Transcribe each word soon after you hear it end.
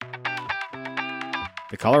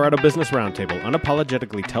The Colorado Business Roundtable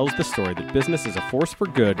unapologetically tells the story that business is a force for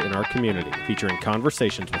good in our community, featuring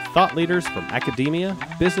conversations with thought leaders from academia,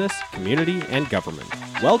 business, community, and government.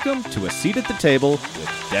 Welcome to A Seat at the Table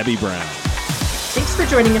with Debbie Brown. Thanks for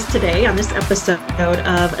joining us today on this episode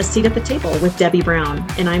of A Seat at the Table with Debbie Brown.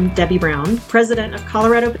 And I'm Debbie Brown, president of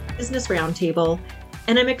Colorado Business Roundtable.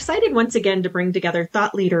 And I'm excited once again to bring together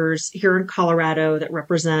thought leaders here in Colorado that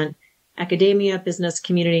represent academia, business,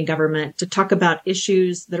 community, and government to talk about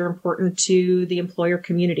issues that are important to the employer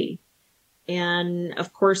community. And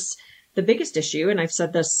of course, the biggest issue, and I've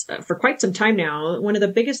said this for quite some time now, one of the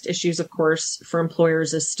biggest issues, of course, for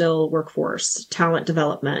employers is still workforce, talent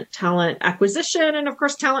development, talent acquisition, and of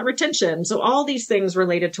course, talent retention. So all these things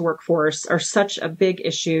related to workforce are such a big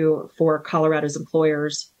issue for Colorado's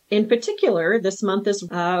employers. In particular, this month is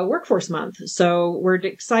Workforce Month. So we're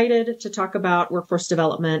excited to talk about workforce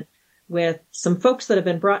development with some folks that have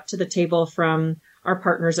been brought to the table from our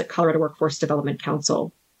partners at Colorado Workforce Development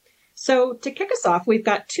Council. So to kick us off, we've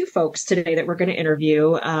got two folks today that we're going to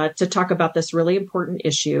interview to talk about this really important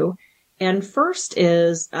issue. And first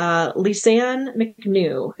is Lisanne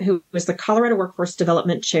McNew, who is the Colorado Workforce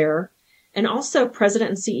Development Chair and also President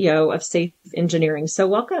and CEO of Safe Engineering. So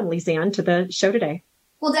welcome, Lisanne, to the show today.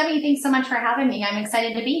 Well, Debbie, thanks so much for having me. I'm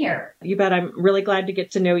excited to be here. You bet. I'm really glad to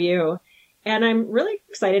get to know you. And I'm really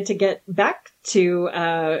excited to get back to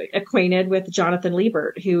acquainted with Jonathan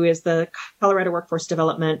Liebert, who is the Colorado Workforce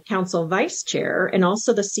Development Council Vice Chair and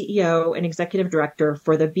also the CEO and Executive Director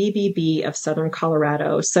for the BBB of Southern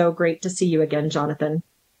Colorado. So great to see you again, Jonathan.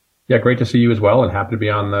 Yeah, great to see you as well and happy to be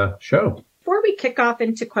on the show. Before we kick off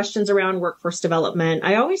into questions around workforce development,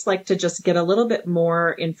 I always like to just get a little bit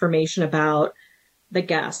more information about the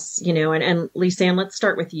guests, and Lisanne, let's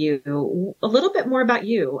start with you. A little bit more about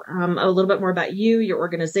you, your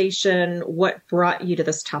organization, what brought you to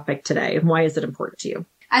this topic today, and why is it important to you?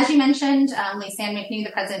 As you mentioned, Lisanne McNew,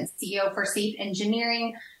 the president and CEO for Safe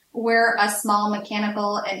Engineering. We're a small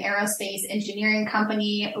mechanical and aerospace engineering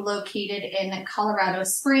company located in Colorado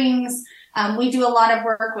Springs. We do a lot of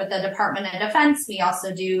work with the Department of Defense. We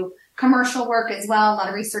also do commercial work as well, a lot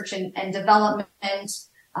of research and development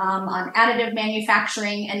on additive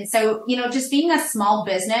manufacturing. And so, just being a small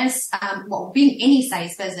business, being any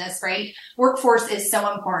size business, right? Workforce is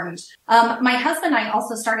so important. My husband and I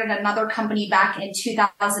also started another company back in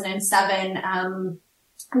 2007,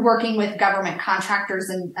 working with government contractors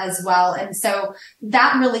as well. And so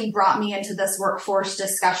that really brought me into this workforce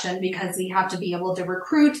discussion because we have to be able to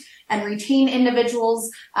recruit and retain individuals.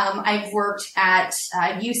 I've worked at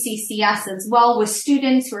UCCS as well with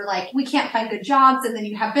students who are like, we can't find good jobs. And then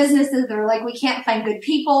you have businesses that are like, we can't find good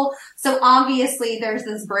people. So obviously there's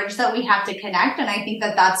this bridge that we have to connect. And I think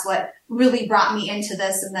that that's what really brought me into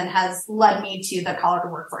this and then has led me to the Colorado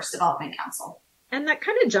Workforce Development Council. And that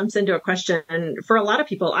kind of jumps into a question. For a lot of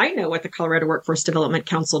people, I know what the Colorado Workforce Development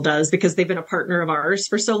Council does because they've been a partner of ours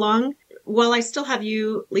for so long. While I still have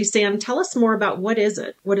you, Lisanne, tell us more about what is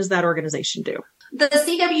it? What does that organization do? The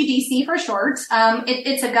CWDC for short.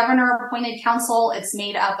 It's a governor-appointed council. It's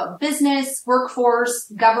made up of business,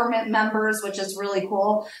 workforce, government members, which is really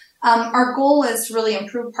cool. Our goal is to really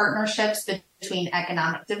improve partnerships between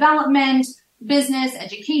economic development, business,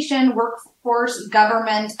 education, workforce,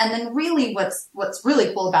 government, and then really what's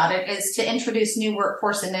really cool about it is to introduce new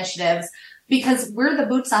workforce initiatives because we're the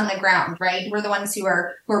boots on the ground, right? We're the ones who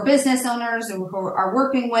are business owners, who are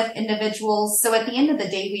working with individuals. So at the end of the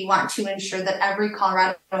day, we want to ensure that every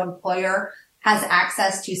Colorado employer has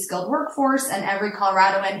access to skilled workforce and every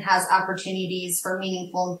Coloradoan has opportunities for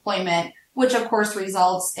meaningful employment, which of course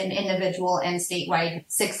results in individual and statewide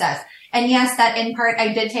success. And yes, that in part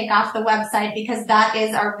I did take off the website because that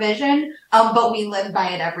is our vision, but we live by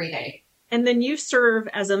it every day. And then you serve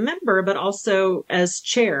as a member, but also as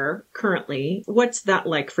chair currently. What's that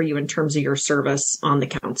like for you in terms of your service on the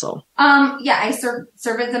council? I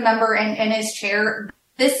serve as a member and as chair.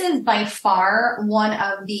 This is by far one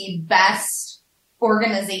of the best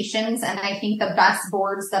organizations and I think the best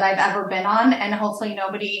boards that I've ever been on. And hopefully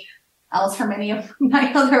nobody else from any of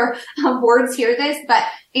my other boards hear this, but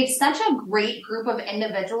it's such a great group of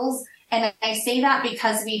individuals. And I say that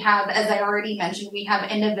because we have, as I already mentioned, we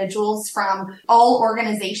have individuals from all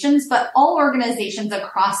organizations, but all organizations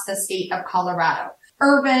across the state of Colorado.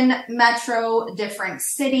 Urban, metro, different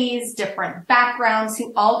cities, different backgrounds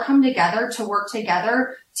who all come together to work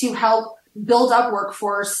together to help build up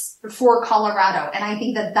workforce for Colorado. And I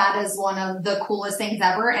think that that is one of the coolest things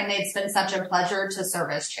ever. And it's been such a pleasure to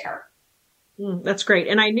serve as chair. That's great.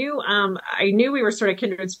 And I knew we were sort of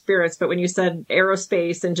kindred spirits, but when you said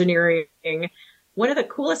aerospace engineering, one of the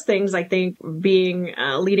coolest things I think being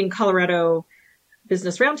leading Colorado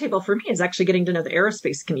Business Roundtable for me is actually getting to know the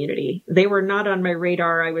aerospace community. They were not on my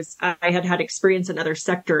radar. I had experience in other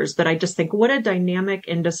sectors, but I just think what a dynamic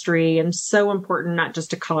industry and so important, not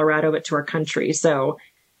just to Colorado, but to our country. So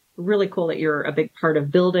really cool that you're a big part of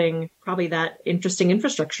building probably that interesting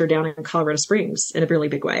infrastructure down in Colorado Springs in a really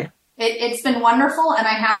big way. It's been wonderful. And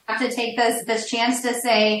I have to take this chance to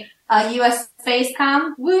say, U.S.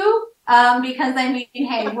 Spacecom, woo. Because I mean,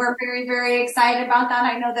 hey, we're very, very excited about that.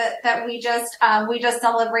 I know that we just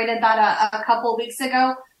celebrated that a couple of weeks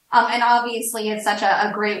ago. And obviously it's such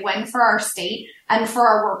a great win for our state and for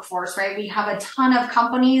our workforce, right? We have a ton of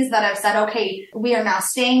companies that have said, okay, we are now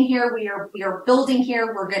staying here. We are building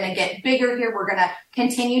here. We're going to get bigger here. We're going to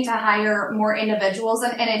continue to hire more individuals,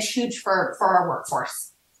 and it's huge for our workforce.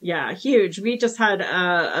 Yeah, huge. We just had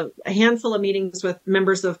a handful of meetings with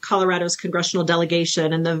members of Colorado's congressional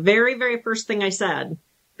delegation. And the very, very first thing I said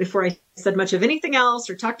before I said much of anything else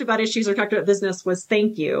or talked about issues or talked about business was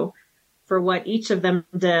thank you for what each of them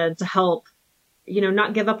did to help,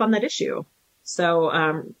 not give up on that issue. So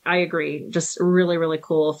I agree. Just really, really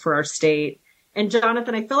cool for our state. And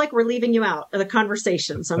Jonathan, I feel like we're leaving you out of the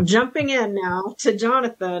conversation. So I'm jumping in now to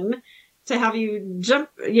Jonathan to have you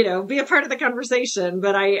be a part of the conversation.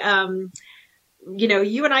 But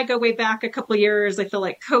you and I go way back a couple of years. I feel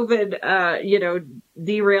like COVID,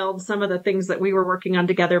 derailed some of the things that we were working on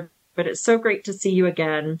together, but it's so great to see you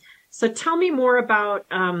again. So tell me more about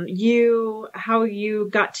you, how you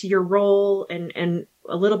got to your role, and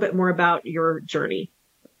a little bit more about your journey.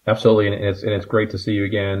 Absolutely. And it's great to see you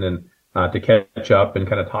again and to catch up and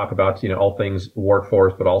kind of talk about, all things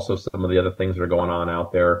workforce, but also some of the other things that are going on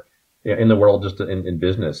out there in the world, just in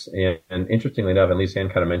business. And interestingly enough, and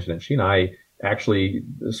Lisanne kind of mentioned it, she and I actually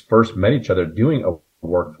first met each other doing a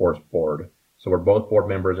workforce board. So we're both board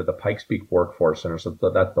members at the Pikes Peak Workforce Center. So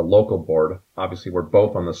that's the local board. Obviously, we're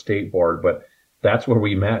both on the state board, but that's where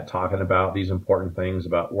we met talking about these important things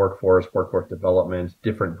about workforce development,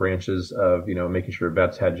 different branches of, making sure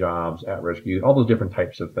vets had jobs, at-risk youth, all those different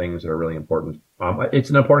types of things that are really important. It's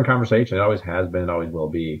an important conversation. It always has been, it always will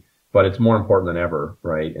be. But it's more important than ever,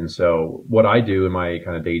 right? And so what I do in my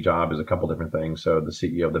kind of day job is a couple different things. So the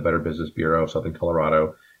CEO of the Better Business Bureau of Southern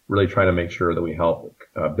Colorado, really trying to make sure that we help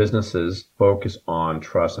businesses focus on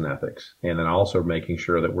trust and ethics. And then also making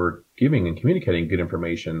sure that we're giving and communicating good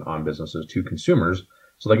information on businesses to consumers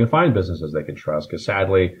so they can find businesses they can trust. Because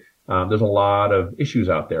sadly, there's a lot of issues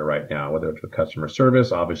out there right now, whether it's with customer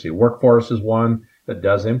service. Obviously, workforce is one that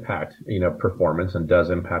does impact, performance and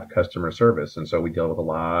does impact customer service. And so we deal with a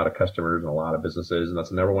lot of customers and a lot of businesses. And that's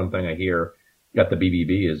the number one thing I hear at the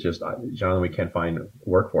BBB is just, Jonathan, we can't find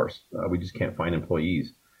workforce. We just can't find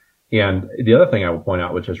employees. And the other thing I would point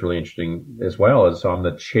out, which is really interesting as well, is I'm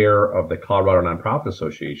the chair of the Colorado Nonprofit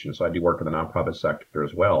Association. So I do work in the nonprofit sector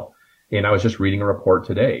as well. And I was just reading a report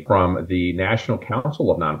today from the National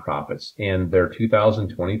Council of Nonprofits and their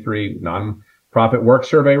 2023 nonprofit work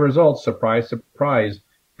survey results. Surprise, surprise.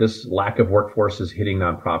 This lack of workforce is hitting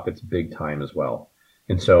nonprofits big time as well.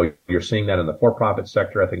 And so you're seeing that in the for-profit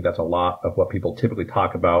sector. I think that's a lot of what people typically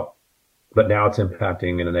talk about, but now it's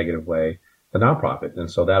impacting in a negative way the nonprofit.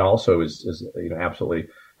 And so that also is absolutely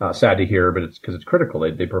sad to hear, but it's because it's critical.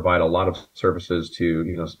 They provide a lot of services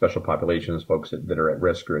to, special populations, folks that are at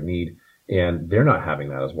risk or in need, and they're not having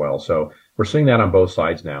that as well. So we're seeing that on both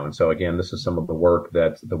sides now. And so again, this is some of the work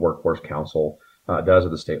that the Workforce Council does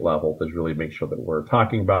at the state level, is really make sure that we're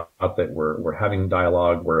talking about that, we're having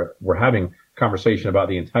dialogue, we're having conversation about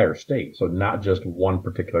the entire state. So not just one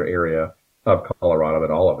particular area of Colorado,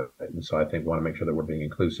 but all of it. And so I think we want to make sure that we're being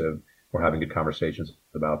inclusive. We're having good conversations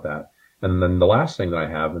about that. And then the last thing that I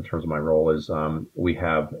have in terms of my role is we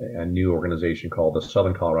have a new organization called the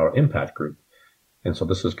Southern Colorado Impact Group. And so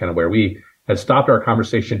this is kind of where we had stopped our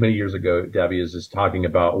conversation many years ago, Debbie, is talking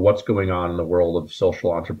about what's going on in the world of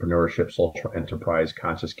social entrepreneurship, social enterprise,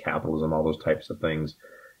 conscious capitalism, all those types of things.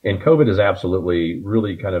 And COVID has absolutely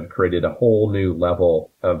really kind of created a whole new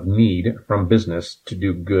level of need from business to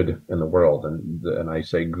do good in the world. And I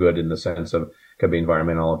say good in the sense of, it could be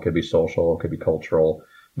environmental, it could be social, it could be cultural.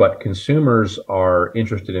 But consumers are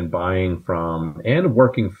interested in buying from and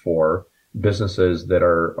working for businesses that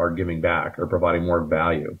are giving back or providing more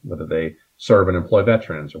value, whether they serve and employ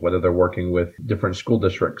veterans or whether they're working with different school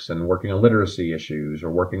districts and working on literacy issues or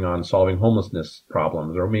working on solving homelessness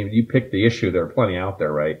problems. Or maybe you pick the issue, there are plenty out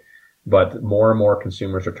there, right? But more and more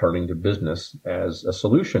consumers are turning to business as a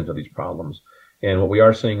solution to these problems. And what we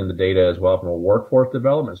are seeing in the data as well from a workforce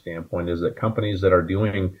development standpoint is that companies that are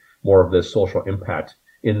doing more of this social impact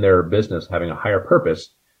in their business, having a higher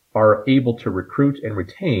purpose, are able to recruit and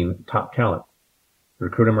retain top talent,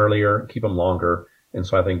 recruit them earlier, keep them longer, And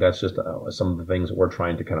so I think that's just some of the things that we're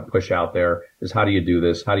trying to kind of push out there is how do you do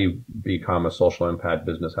this? How do you become a social impact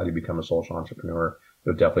business? How do you become a social entrepreneur?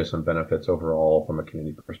 There's definitely some benefits overall from a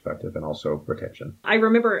community perspective and also retention. I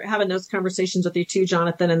remember having those conversations with you too,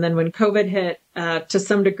 Jonathan. And then when COVID hit, to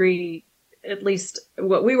some degree, at least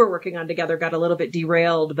what we were working on together got a little bit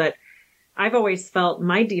derailed. But I've always felt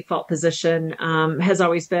my default position has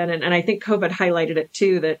always been, and I think COVID highlighted it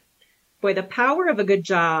too, that boy, the power of a good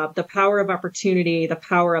job, the power of opportunity, the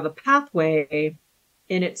power of a pathway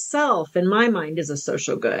in itself, in my mind, is a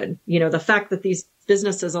social good. You know, the fact that these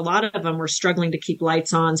businesses, a lot of them were struggling to keep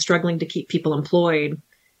lights on, struggling to keep people employed.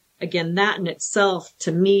 Again, that in itself,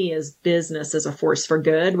 to me, is business as a force for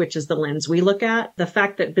good, which is the lens we look at. The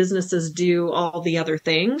fact that businesses do all the other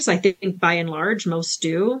things, I think by and large, most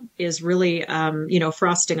do, is really,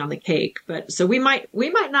 frosting on the cake. But so we might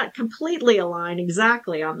not completely align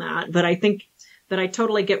exactly on that, but I think that I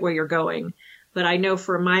totally get where you're going. But I know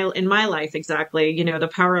in my life, exactly, the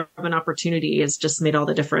power of an opportunity has just made all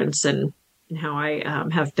the difference in how I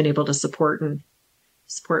have been able to support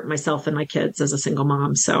myself and my kids as a single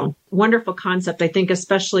mom. So wonderful concept. I think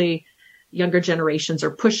especially younger generations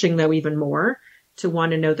are pushing though even more to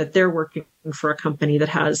want to know that they're working for a company that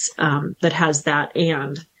has that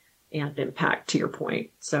and impact, to your point.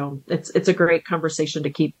 So it's a great conversation to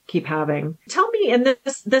keep having. Tell me, and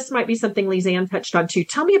this might be something Lisanne touched on too.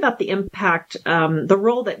 Tell me about the impact, the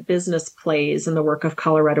role that business plays in the work of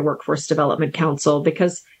Colorado Workforce Development Council,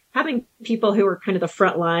 because having people who are kind of the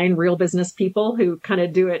front line, real business people who kind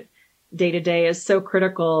of do it day to day is so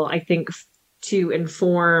critical, I think, to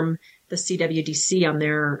inform the CWDC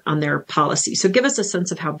on their policy. So give us a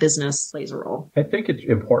sense of how business plays a role. I think it's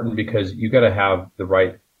important because you got to have the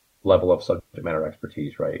right level of subject matter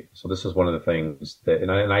expertise, right? So this is one of the things that,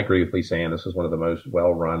 and I agree with Lisanne, this is one of the most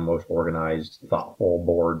well-run, most organized, thoughtful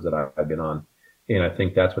boards that I've been on. And I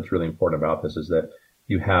think that's what's really important about this is that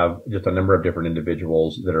you have just a number of different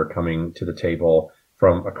individuals that are coming to the table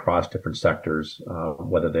from across different sectors,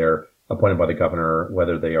 whether they're appointed by the governor,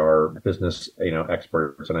 whether they are business,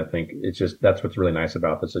 experts. And I think that's what's really nice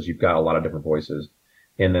about this is you've got a lot of different voices.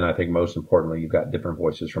 And then I think most importantly, you've got different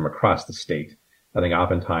voices from across the state. I think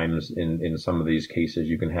oftentimes in some of these cases,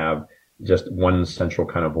 you can have just one central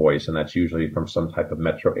kind of voice, and that's usually from some type of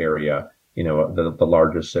metro area, the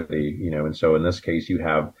largest city, and so in this case, you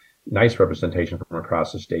have nice representation from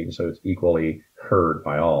across the state, and so it's equally heard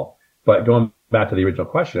by all. But going back to the original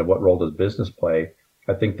question of what role does business play,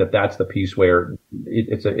 I think that's the piece where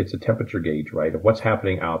it's a temperature gauge, right, of what's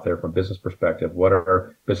happening out there from a business perspective. What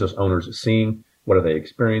are business owners seeing? What are they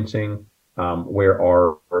experiencing? Where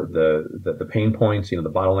are the pain points, the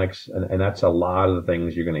bottlenecks? And that's a lot of the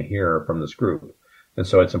things you're going to hear from this group. And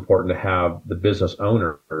so it's important to have the business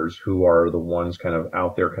owners who are the ones kind of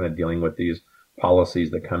out there kind of dealing with these policies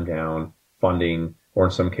that come down, funding, or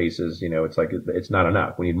in some cases, it's like, it's not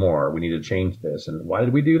enough. We need more. We need to change this. And why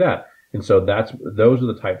did we do that? And so those are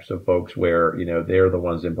the types of folks where, they're the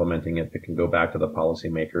ones implementing it that can go back to the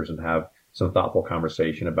policymakers and have some thoughtful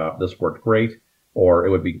conversation about this worked great, or it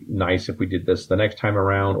would be nice if we did this the next time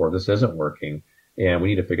around, or this isn't working and we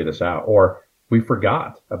need to figure this out. Or we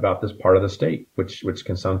forgot about this part of the state, which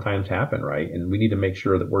can sometimes happen, right? And we need to make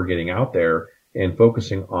sure that we're getting out there and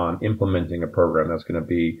focusing on implementing a program that's going to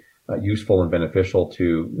be useful and beneficial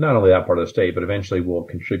to not only that part of the state, but eventually will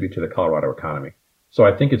contribute to the Colorado economy. So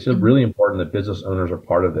I think it's really important that business owners are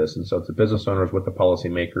part of this. And so it's the business owners with the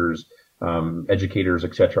policymakers, educators,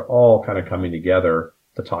 et cetera, all kind of coming together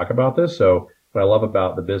to talk about this. So what I love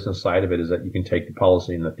about the business side of it is that you can take the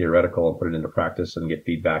policy and the theoretical and put it into practice and get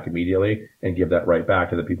feedback immediately and give that right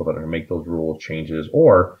back to the people that are going to make those rule changes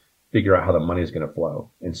or figure out how the money is going to flow.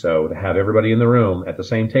 And so to have everybody in the room at the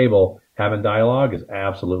same table having dialogue is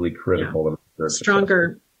absolutely critical. Yeah.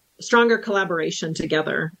 Stronger collaboration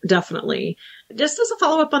together, definitely. Just as a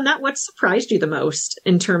follow-up on that, what surprised you the most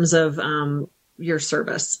in terms of your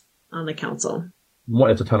service on the council?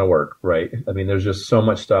 It's a ton of work, right? I mean, there's just so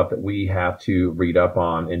much stuff that we have to read up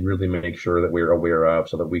on and really make sure that we're aware of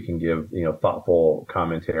so that we can give, thoughtful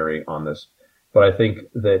commentary on this. But I think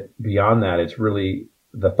that beyond that, it's really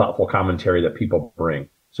the thoughtful commentary that people bring.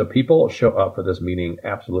 So people show up for this meeting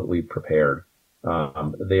absolutely prepared.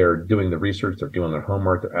 They are doing the research, they're doing their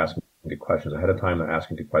homework, they're asking good questions ahead of time, they're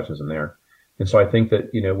asking good questions in there. And so I think that,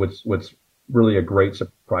 what's really a great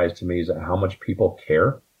surprise to me is that how much people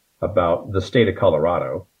care about the state of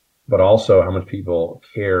Colorado, but also how much people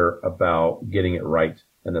care about getting it right,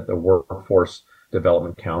 and that the Workforce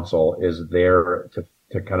Development Council is there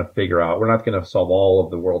to kind of figure out, we're not going to solve all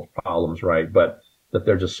of the world's problems, right? But that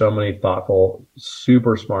there's just so many thoughtful,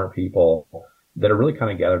 super smart people that are really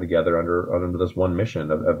kind of gathered together under this one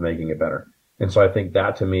mission of making it better. And so I think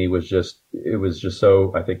that to me was just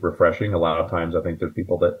so, I think, refreshing. A lot of times I think there's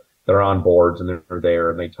people that are on boards and they're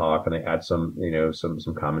there and they talk and they add some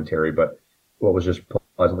commentary. But what was just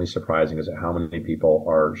pleasantly surprising is how many people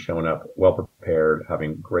are showing up well prepared,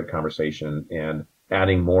 having great conversation and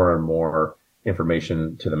adding more and more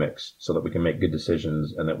information to the mix so that we can make good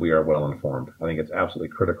decisions and that we are well informed. I think it's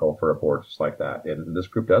absolutely critical for a board just like that. And this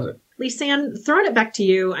group does it. Lisanne, throwing it back to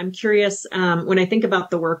you, I'm curious, when I think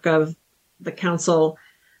about the work of the council,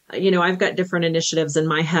 I've got different initiatives in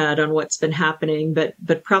my head on what's been happening, but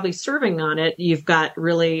probably serving on it, you've got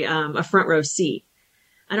really a front row seat.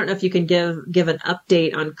 I don't know if you can give an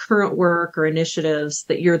update on current work or initiatives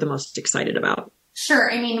that you're the most excited about.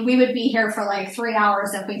 Sure. I mean, we would be here for like 3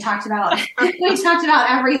 hours if we talked about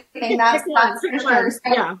everything. That's for sure. So,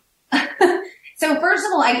 yeah. So first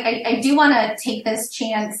of all, I do want to take this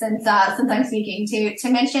chance since I'm speaking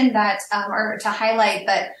to mention that or to highlight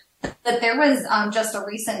that there was just a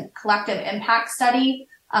recent collective impact study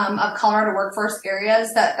of Colorado workforce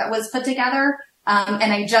areas that was put together.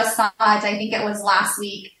 And I just saw it, I think it was last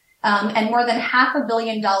week. And more than $500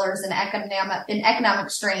 million in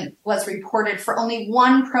economic strength was reported for only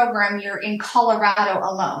one program year in Colorado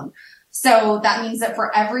alone. So that means that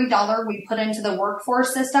for every dollar we put into the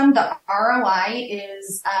workforce system, the ROI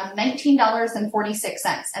is $19.46.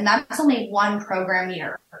 And that's only one program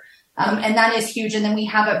year. And that is huge. And then we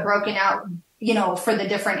have it broken out, for the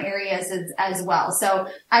different areas as well. So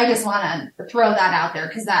I just want to throw that out there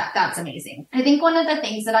because that's amazing. I think one of the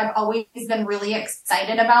things that I've always been really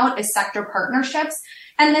excited about is sector partnerships.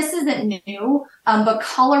 And this isn't new, but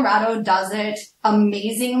Colorado does it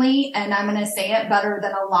amazingly. And I'm going to say it better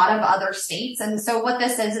than a lot of other states. And so what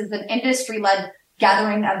this is an industry-led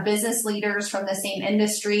gathering of business leaders from the same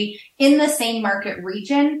industry in the same market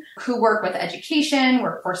region who work with education,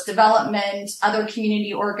 workforce development, other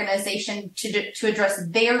community organizations to address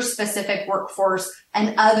their specific workforce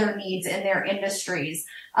and other needs in their industries.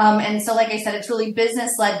 And so, like I said, it's really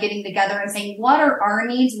business led, getting together and saying, what are our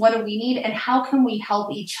needs? What do we need? And how can we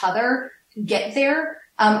help each other get there?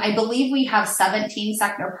 I believe we have 17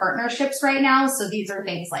 sector partnerships right now. So these are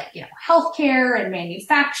things like, healthcare and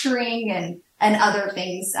manufacturing and other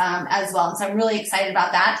things as well. And so I'm really excited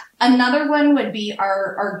about that. Another one would be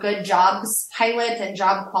our Good Jobs pilot and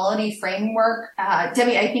job quality framework.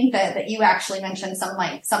 Debbie, I think that you actually mentioned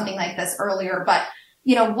something like this earlier, but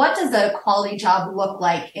what does a quality job look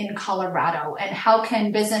like in Colorado, and how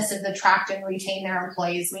can businesses attract and retain their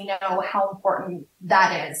employees? We know how important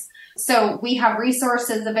that is. So we have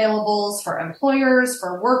resources available for employers,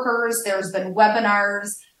 for workers. There's been webinars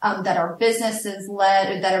that are business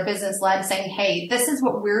led saying, hey, this is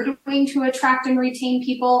what we're doing to attract and retain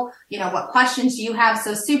people. What questions do you have?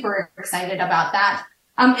 So super excited about that.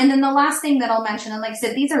 And then the last thing that I'll mention, and like I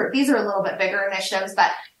said, these are a little bit bigger initiatives, but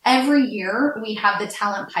every year we have the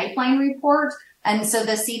talent pipeline report. And so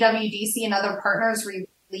the CWDC and other partners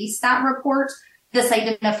release that report. This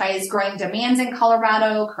identifies growing demands in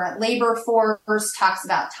Colorado, current labor force, talks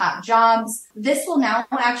about top jobs. This will now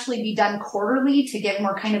actually be done quarterly to give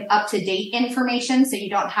more kind of up-to-date information, so you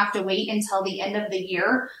don't have to wait until the end of the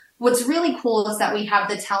year. What's really cool is that we have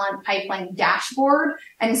the talent pipeline dashboard.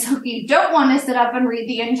 And so if you don't want to sit up and read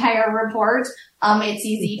the entire report, it's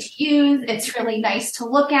easy to use. It's really nice to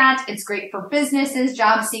look at. It's great for businesses,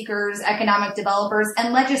 job seekers, economic developers,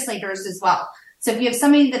 and legislators as well. So if you have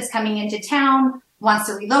somebody that's coming into town, wants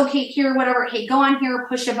to relocate here, whatever, hey, go on here,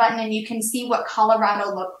 push a button, and you can see what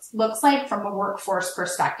Colorado looks like from a workforce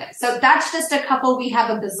perspective. So that's just a couple. We have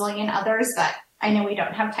a bazillion others, but I know we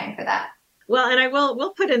don't have time for that. Well, and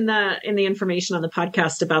we'll put in the information on the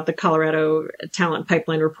podcast about the Colorado Talent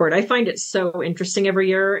Pipeline Report. I find it so interesting every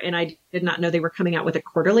year, and I did not know they were coming out with it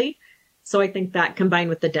quarterly. So I think that combined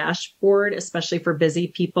with the dashboard, especially for busy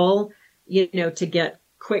people, to get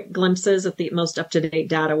quick glimpses of the most up-to-date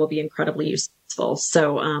data will be incredibly useful.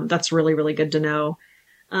 So that's really, really good to know.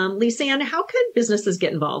 Lisanne, how can businesses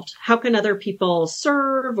get involved? How can other people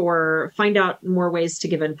serve or find out more ways to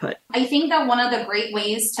give input? I think that one of the great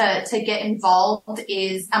ways to get involved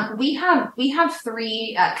is we have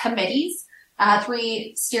three committees,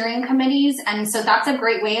 three steering committees. And so that's a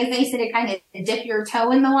great way, as they say, to kind of dip your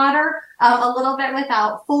toe in the water a little bit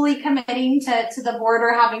without fully committing to the board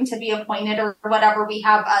or having to be appointed or whatever. We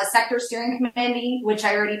have a sector steering committee, which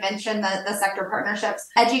I already mentioned, the sector partnerships,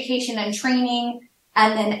 education and training,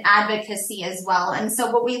 and then advocacy as well. And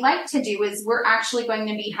so what we like to do is we're actually going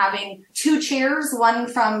to be having two chairs, one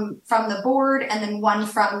from the board and then one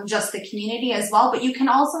from just the community as well. But you can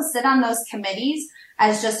also sit on those committees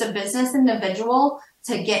as just a business individual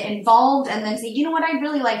to get involved and then say, you know what, I'd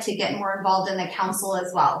really like to get more involved in the council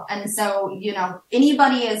as well. And so,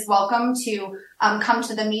 anybody is welcome to come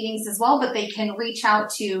to the meetings as well, but they can reach out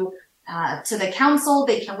to the council.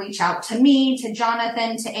 They can reach out to me, to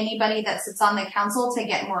Jonathan, to anybody that sits on the council to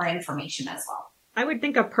get more information as well. I would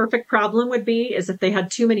think a perfect problem would be is if they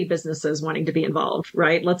had too many businesses wanting to be involved,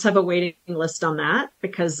 right? Let's have a waiting list on that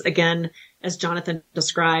because, again, as Jonathan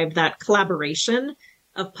described, that collaboration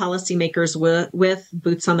of policymakers with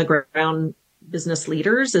boots on the ground business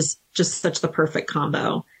leaders is just such the perfect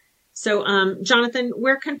combo. So, Jonathan,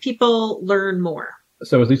 where can people learn more?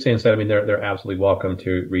 So as Lisanne said, they're absolutely welcome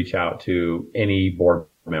to reach out to any board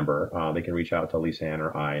member. They can reach out to Lisanne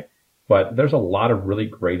or I. But there's a lot of really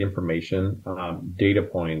great information, data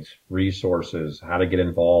points, resources, how to get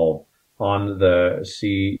involved on the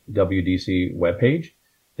CWDC webpage.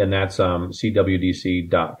 And that's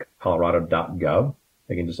cwdc.colorado.gov.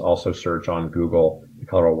 They can just also search on Google, the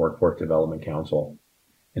Colorado Workforce Development Council.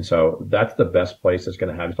 And so that's the best place that's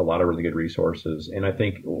going to have just a lot of really good resources. And I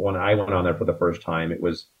think when I went on there for the first time,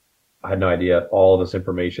 I had no idea all of this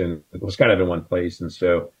information was kind of in one place. And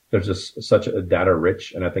so there's just such a data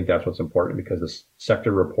rich. And I think that's what's important because the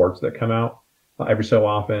sector reports that come out every so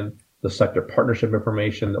often, the sector partnership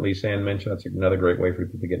information that Lisanne mentioned, that's another great way for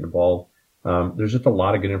people to get involved. There's just a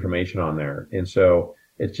lot of good information on there. And so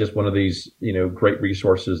it's just one of these, great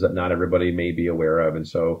resources that not everybody may be aware of. And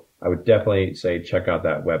so I would definitely say check out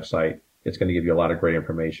that website. It's going to give you a lot of great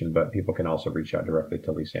information, but people can also reach out directly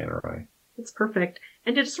to Lisanne or I. That's perfect.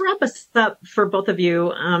 And to just wrap us up for both of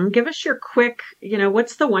you, give us your quick,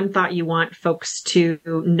 what's the one thought you want folks to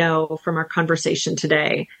know from our conversation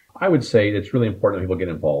today? I would say it's really important that people get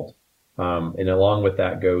involved. And along with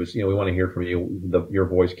that goes, we want to hear from you. Your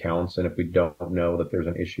voice counts. And if we don't know that there's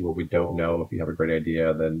an issue or we don't know if you have a great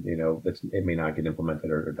idea, then, it may not get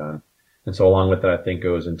implemented or done. And so along with that, I think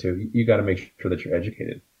goes into, you got to make sure that you're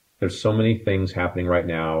educated. There's so many things happening right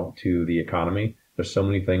now to the economy. There's so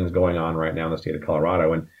many things going on right now in the state of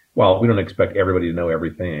Colorado. And while we don't expect everybody to know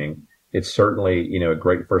everything, it's certainly, a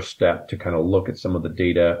great first step to kind of look at some of the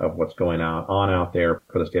data of what's going on out there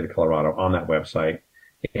for the state of Colorado on that website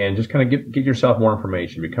and just kind of get yourself more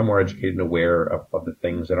information, become more educated and aware of the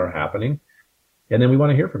things that are happening. And then we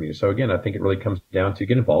want to hear from you. So again, I think it really comes down to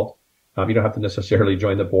get involved. You don't have to necessarily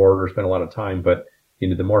join the board or spend a lot of time, but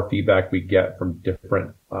the more feedback we get from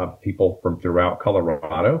different people from throughout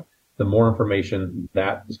Colorado, the more information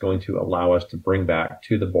that is going to allow us to bring back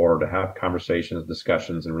to the board to have conversations,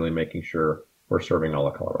 discussions, and really making sure we're serving all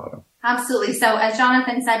of Colorado. Absolutely. So as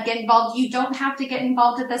Jonathan said, get involved. You don't have to get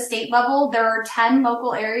involved at the state level. There are 10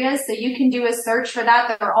 local areas, so you can do a search for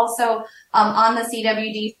that. They're also on the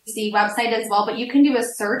CWDC website as well, but you can do a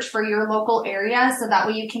search for your local area so that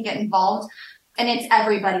way you can get involved. And it's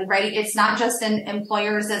everybody, right? It's not just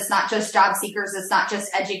employers. It's not just job seekers. It's not just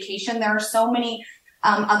education. There are so many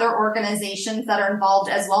other organizations that are involved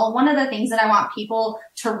as well. One of the things that I want people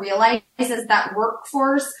to realize is that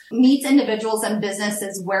workforce meets individuals and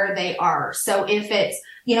businesses where they are. So if it's,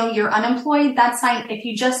 you're unemployed, that's fine. If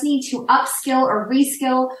you just need to upskill or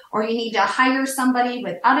reskill, or you need to hire somebody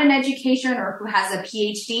without an education or who has a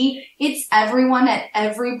PhD, it's everyone at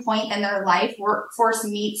every point in their life. Workforce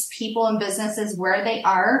meets people and businesses where they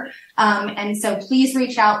are. And so please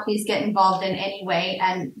reach out, please get involved in any way.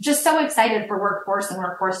 And just so excited for Workforce and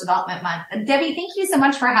Workforce Development Month. And Debbie, thank you so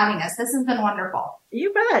much for having us. This has been wonderful.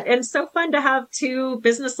 You bet. And so fun to have two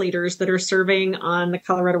business leaders that are serving on the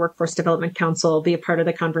Colorado Workforce Development Council be a part of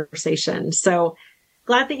the conversation. So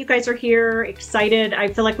glad that you guys are here. Excited. I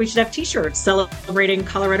feel like we should have t-shirts celebrating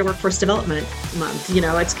Colorado Workforce Development Month.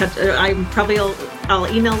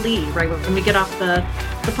 I'll email Lee right when we get off the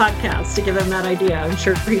podcast to give him that idea. I'm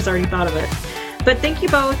sure he's already thought of it. But thank you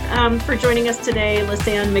both for joining us today,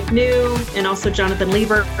 Lisanne McNew and also Jonathan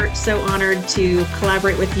Liebert. So honored to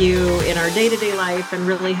collaborate with you in our day-to-day life and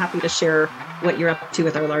really happy to share what you're up to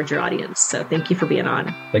with our larger audience. So thank you for being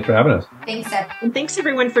on. Thanks for having us. Thanks, Deb. And thanks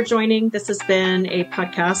everyone for joining. This has been a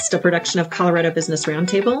podcast, a production of Colorado Business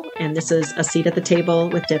Roundtable. And this is A Seat at the Table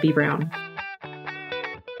with Debbie Brown.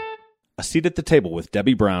 A Seat at the Table with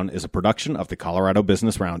Debbie Brown is a production of the Colorado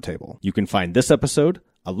Business Roundtable. You can find this episode,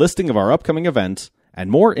 a listing of our upcoming events,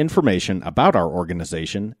 and more information about our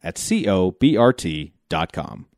organization at cobrt.com.